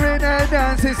made there in a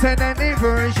dance, it's an any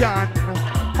version.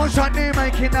 Much on the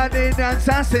mic in a day dance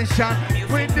session.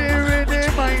 With the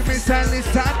rhythm, I miss and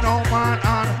listen, no man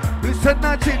on. Listen,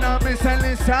 not in a miss and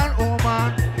listen, oh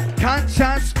man.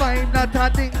 Conscious mind, not a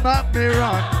thing that me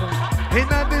run.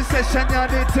 In a this session, yeah,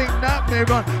 the thing that me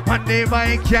run. When the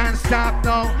bike can't stop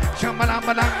now.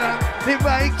 Shamalambalanga, the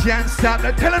bike can't stop.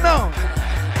 Tell her now.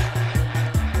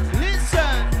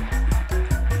 Listen.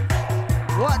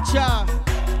 Watch out.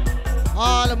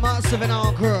 All the massive and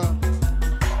all girl.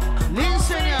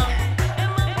 Listen, yeah.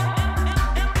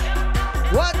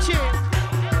 Watch it.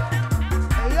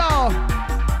 Hey, yo.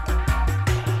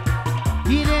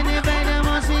 Give them the vibe, I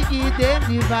must give them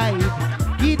the vibe.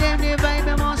 Give them the vibe,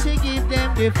 I must give them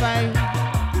the vibe.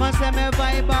 Must say me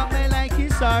vibe up me like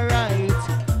it's alright.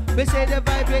 We say the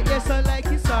vibe, yes, I like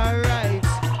it's alright.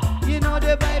 You know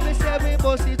the vibe, we say we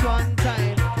bust it one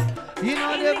time. You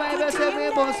know the vibe, we say we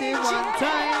bust it one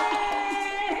time.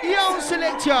 Yo,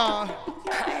 selector.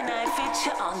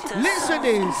 Listen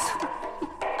this.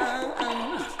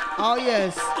 Oh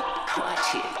yes.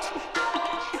 Watch it.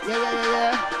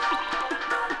 Yeah.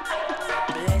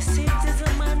 Blessed is a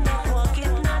man that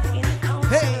walketh not in the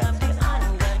counsel of the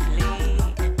ungodly.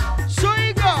 So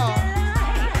you go.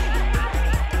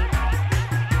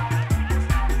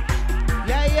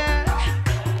 Yeah.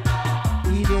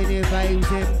 He did the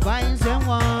vibes and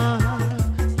one.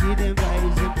 He did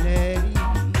vibes and play.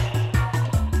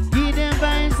 He did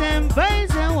vibes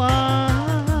and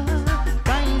one.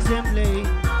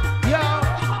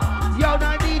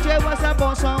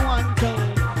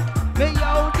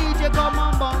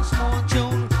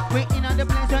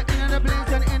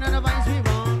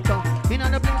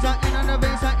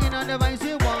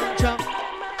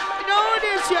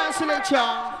 Watch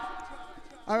out.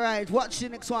 All right, watch the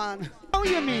next one. How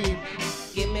you mean?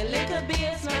 Give me little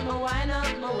bass, make me wind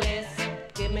up my waist.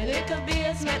 Give me little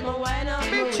bass, make me wind up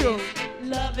my waist.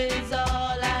 Love is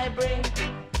all I bring.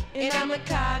 In my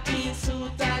khaki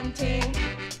suit and ting.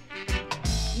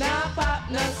 Now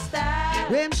pop no style.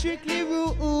 Them strictly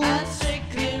rude. I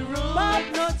strictly rude. Pop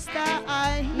no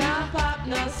style. Now pop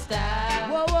no style.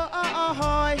 Whoa, whoa,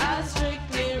 I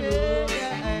strictly rude.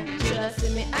 Just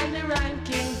see me and the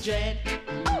ranking dread.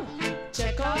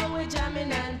 Check out we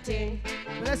jamming and ting.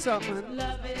 What's up, man?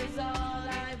 Love is all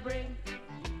I bring.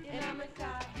 In my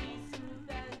khaki suit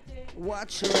and ting.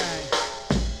 Watch right.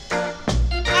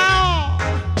 Oh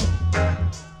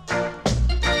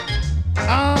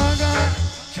God,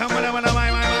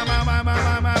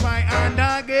 and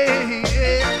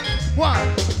again, what?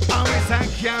 I wish I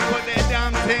can't put the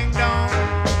damn thing down.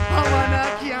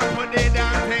 I can't put the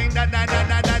damn thing down.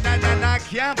 I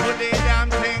can't put the damn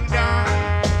thing down.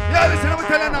 Yo, listen, I'm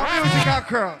telling you, music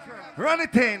crew, run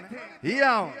it in.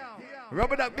 Yo,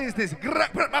 rub it up business.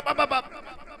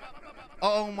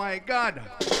 Oh my God,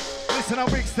 listen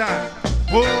up, big star.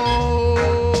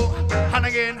 Oh, and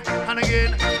again,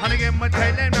 my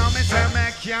tell them now, me say,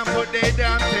 me can't put the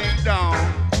damn thing down.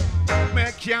 Me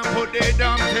can't put the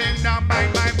damn thing down, bye.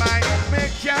 Me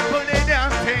can't put the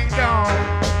damn thing down.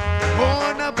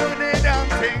 Oh, no put the damn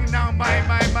thing down, bye.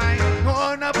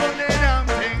 Oh, no put the damn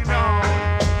thing down.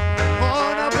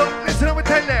 Oh, no put, listen, I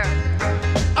tell them.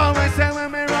 Oh, me say,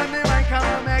 when me run the mic, I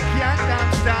me can't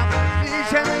damn stop.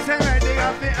 Each and me say, me dig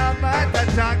up the heart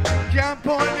attack. Can't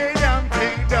put the damn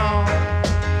thing down.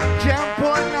 Can't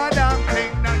put no damn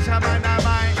thing down, shabana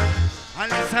bye.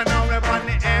 And listen now, we on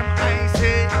the MIC.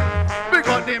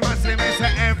 Because they must say, me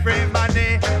say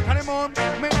everybody. And the mom,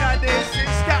 me daddy,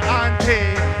 sister,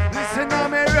 auntie. Listen now,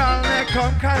 me wrong, me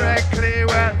come correctly.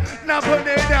 Well, now put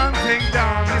the damn thing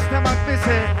down. Mr. Mac, me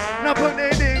say, now put the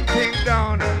damn thing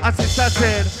down. As sister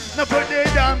said, now put the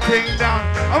damn thing down.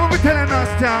 I will be telling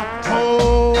us now,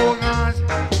 oh gosh.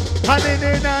 And in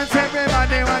the dance,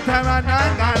 everybody want to run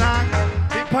and go along.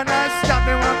 People not stop,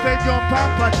 they want to jump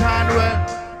and pattern well.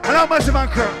 Hello, massive man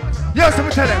crew. Yo, so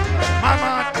me tell them,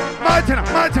 Martina,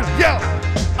 yo.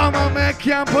 I'ma make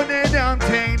you put the damn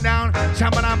thing down.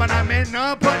 Shabana, me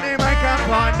no put the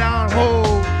microphone down.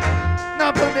 Oh,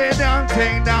 no put the damn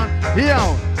thing down.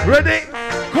 Yo, ready?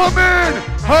 Come in.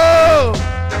 Oh.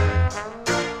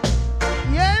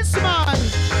 Yes, man.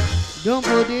 Don't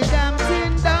put the damn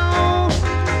thing down.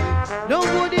 Don't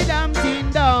put the damn thing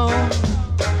down.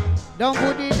 Don't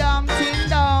put the damn thing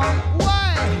down.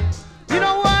 Why? You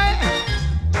know why?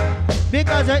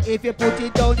 Because if you put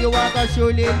it down, you are gonna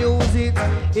surely lose it.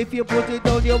 If you put it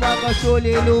down, you are gonna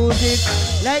surely lose it.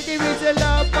 Like there is a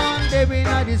love on there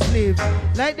in this live.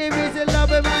 Like there is a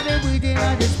love on the breathing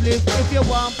on this live. If you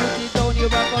want put it down, you are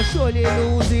gonna surely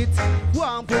lose it.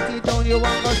 Want put it down, you are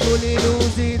gonna surely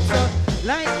lose it.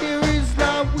 Like there is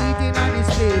love waiting on this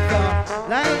live.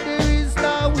 Like there is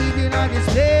love waiting on this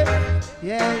live.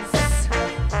 Yes,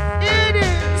 it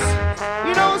is.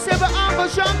 You know, say but I'm gonna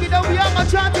chant it down. We are gonna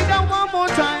chant it down one more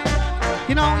time.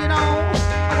 You know, when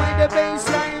the bass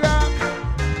line rock.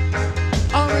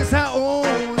 Always say, oh,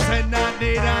 said that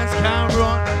the dance can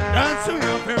run. Dance to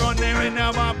you, if you run there in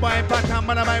a boy, pattern,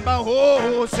 but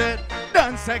oh, said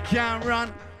dance can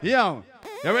run. Yo,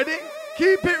 you ready?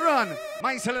 Keep it run.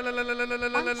 My leg.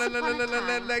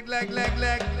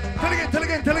 Tell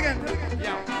again.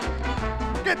 Yo.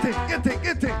 Get it.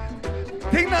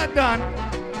 Thing not done.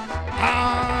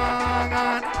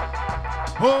 God.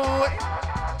 Oh,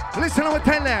 listen, I will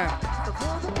tell them.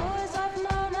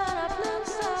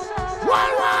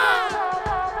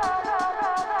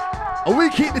 One. We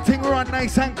keep the thing run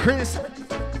nice and crisp.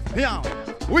 Yeah,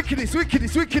 wickedness.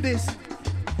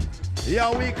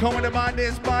 Yeah, we coming about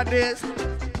this.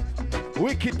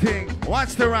 Wicked thing,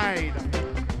 watch the ride.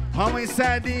 How we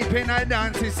said deep in a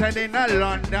dance, he said in a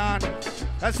London.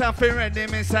 That's a fair ready,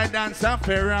 me said dance a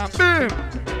fair and boom.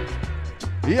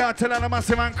 Yeah, tell them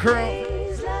massive and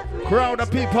crowd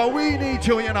of people, we need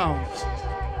you, you know.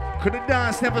 Could the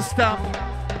dance never stop?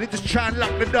 They just try and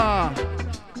lock the door.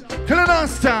 Till the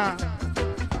dance start.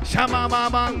 Shama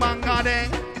bang bang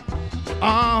gang.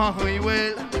 Oh, we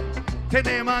will. Tell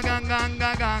them a gang.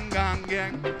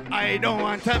 I don't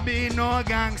want to be no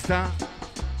gangster.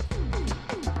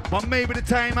 But maybe the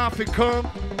time I fi come.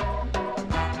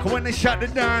 Cause when they shut the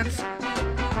dance,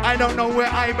 I don't know where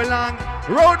I belong.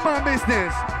 Road my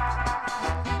business.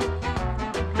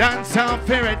 Dance on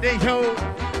Faraday, yo.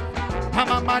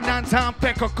 I'm a dance on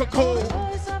Peko Coco.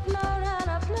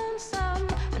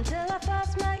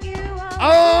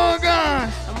 Oh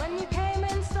gosh. And when you came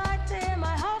inside, dear,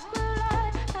 my heart grew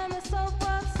light and my soul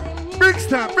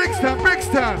Brixton, Brixton,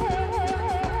 Brixton.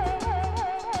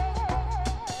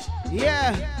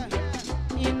 Yeah,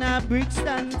 in a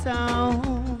Brixton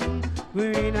town.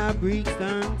 We're in a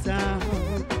Brixton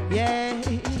town. Yeah,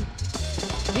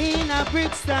 in a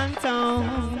Brixton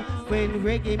town. When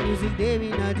reggae music, they're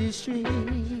in the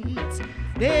streets.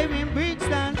 They're in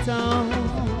Brixton town.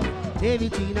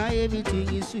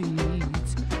 Everything is sweet.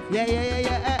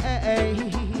 Yeah.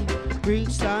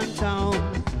 Brixton town.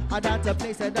 That's a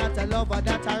place that I love,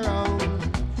 that around.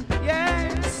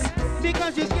 Yes,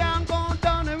 because you can't go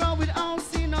down the road without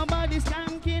seeing nobody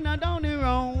skanking down the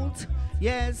road.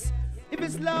 Yes, if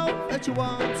it's love that you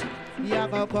want, you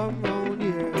gotta come round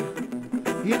here.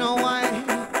 You know why?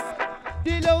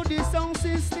 They load the sound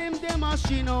system, they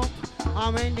machine up.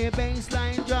 And when the bass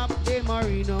line drop, they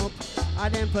marine up.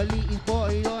 And them police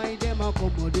boy, them a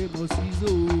come, them a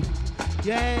see.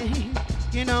 Yeah,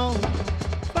 you know.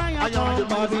 I am the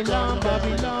Babylon.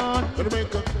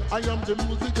 I am the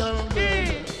musical.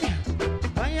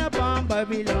 Fire bomb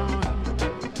Babylon.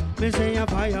 Me say a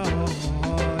fire.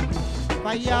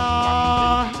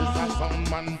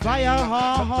 Fire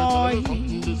hoy.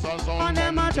 And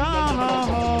them a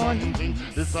joy.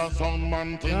 This is some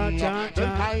man thing. The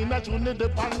time that you need the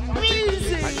pan.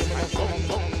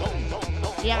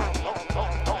 Yeah.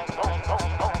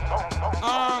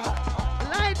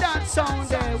 Like that sound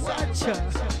there, watch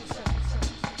us.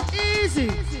 Easy.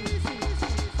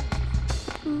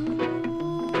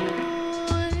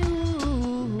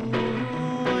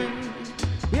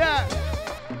 Yeah.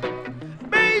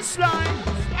 Baseline.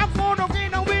 I'm gonna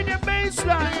get away the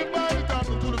baseline.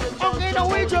 I'm gonna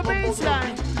wait your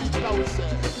baseline.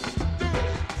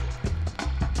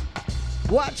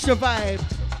 Watch the vibe.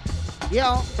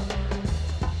 Yo.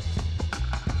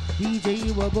 DJ,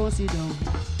 you will boss it down.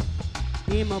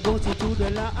 Him about it to the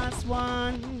last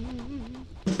one.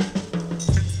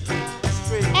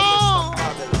 Oh,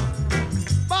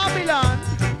 Babylon.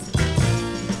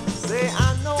 Say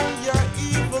I know your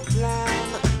evil plan,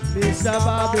 Mr.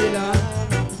 Babylon.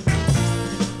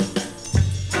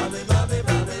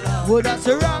 Babylon. Well, that's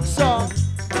a rock song.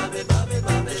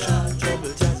 Babylon.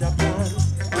 Trouble judge a plan.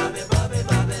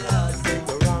 Babylon.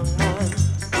 The wrong man.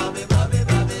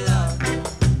 Babylon.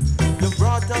 You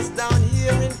brought us down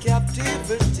here in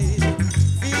captivity.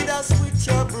 Feed us with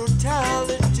your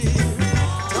brutality.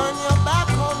 Turn your back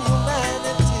on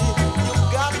humanity. You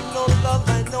got no love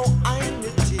and no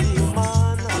unity,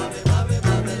 man.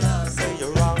 Babylon. Say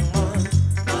you're wrong, man.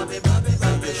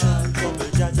 Babylon. You should trouble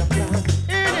judge a plan.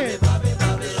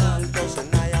 Babylon. Don't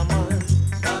deny a man.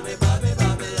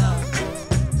 Babylon.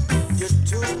 You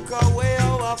took away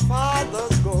our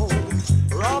father's gold.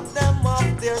 Robbed them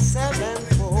of their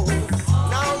sevenfold.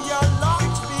 Now you're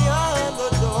locked behind the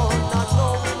door. Not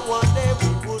knowing one day we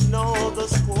would know the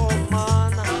score,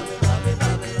 man.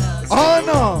 Oh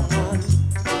no.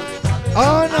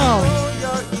 Oh no.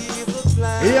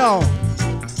 Yo.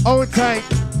 Hold tight.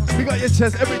 We got your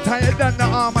chest every time you done the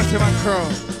massive and crew.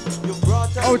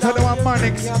 Out of the one Mad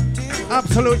X.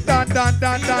 Absolute done.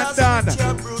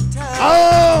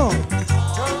 Oh!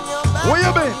 Where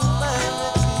you been?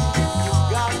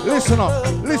 Listen up,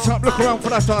 look around for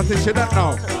that artist you don't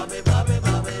know.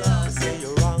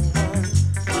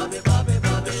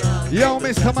 Yo,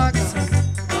 Mr. Max.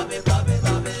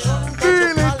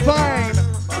 Feeling fine.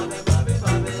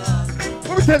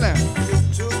 What we tell him?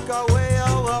 Took away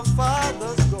our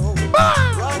father's gold.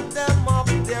 Robbed them of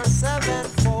their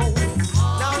sevenfold.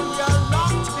 Now you're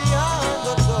locked behind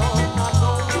the door.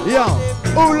 Yo,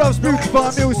 who loves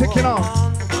beautiful music, you know?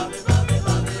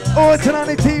 Oh, it's on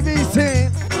the TV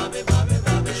scene.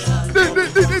 Oh,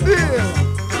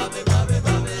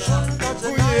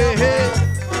 yeah.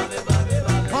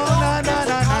 Oh, na.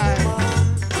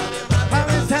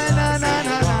 Tell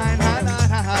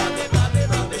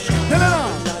it on.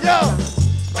 Yo.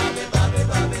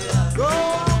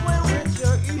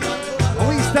 And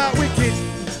we start wicked.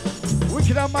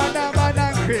 Wicked on man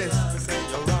and Chris.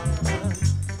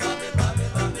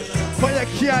 But you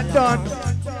can't done.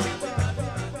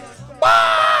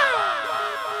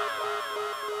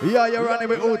 Yeah, you're running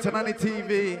with Hoots on the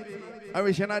TV. I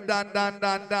wish you not done.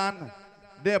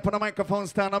 There for the microphone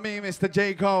stand on me, Mr.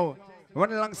 Jago.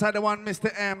 Running alongside the one,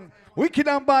 Mr. M. Wicked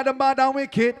and bad and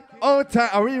wicked. All tight.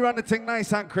 I rerun the thing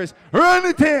nice and Chris. Run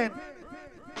it in.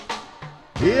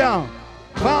 Yeah.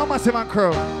 Power Massive and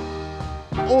crew.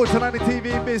 Hoots on the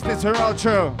TV business are all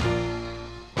true.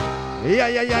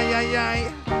 Yeah.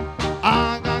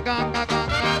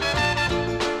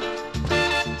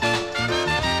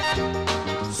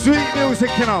 Sweet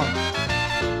music, you know.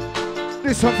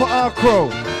 This one for our crew.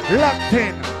 Locked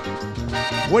in.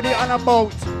 What are you on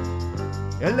about?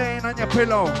 You're laying on your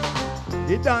pillow.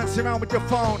 You're dancing around with your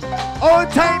phone. All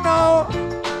time now.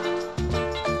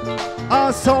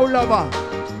 Our soul lover,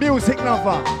 music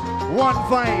lover, one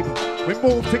vibe. We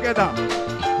move together.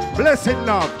 Blessed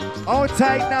love. All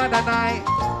tight now tonight.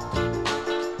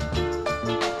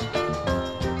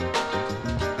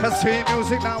 The sweet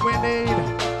music that we need.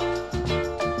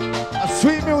 A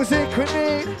sweet music we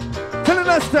need. Telling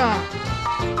us that.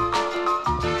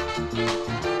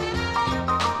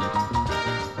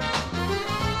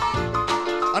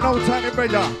 I know time, my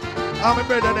brother. I'm my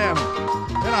brother there.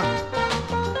 You know.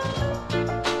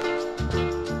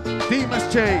 Demas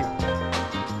J.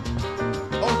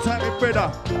 Old time, my brother.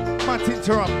 Matt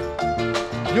Interrupt.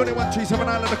 Unit 137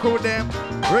 out of the code them.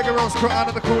 Reggae Rose Crew out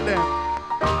of the code them.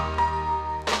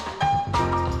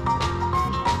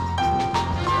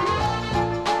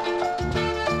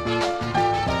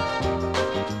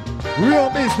 Real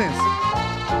business.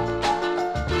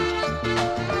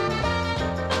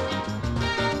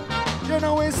 You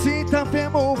know we see it up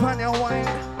and move on your wine.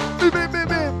 Bim, bim, bim,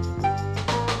 bim.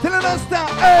 Telling us that,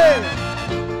 hey!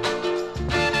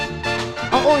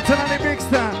 Oh, turn on the big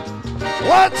stand.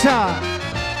 Watch out!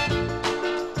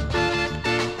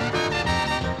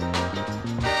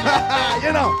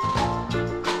 You know.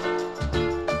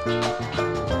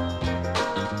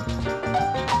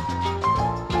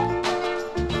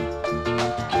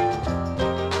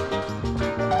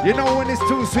 You know when it's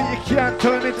too sweet, you can't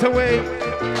turn it away.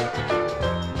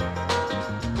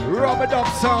 Rubber Dub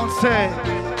sound say,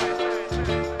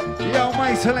 yo,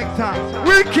 my selector,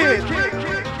 wicked.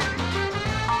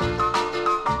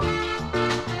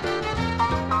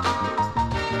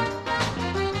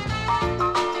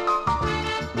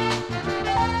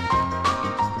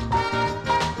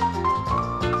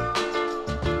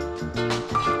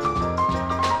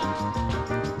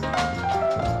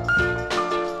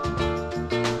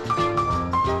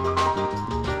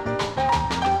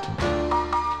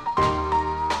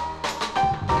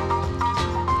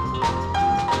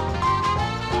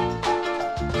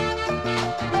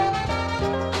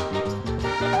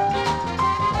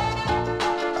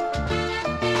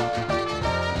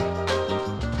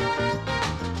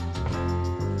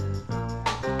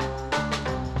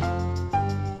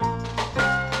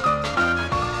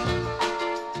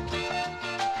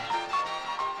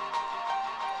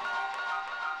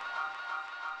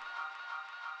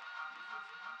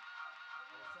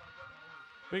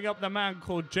 Big up the man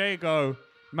called Jago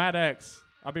Mad X.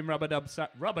 I've been Rubber Duck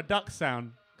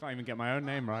Sound. Can't even get my own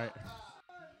name right.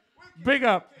 Big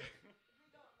up.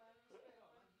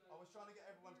 I was trying to get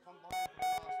everyone to come by.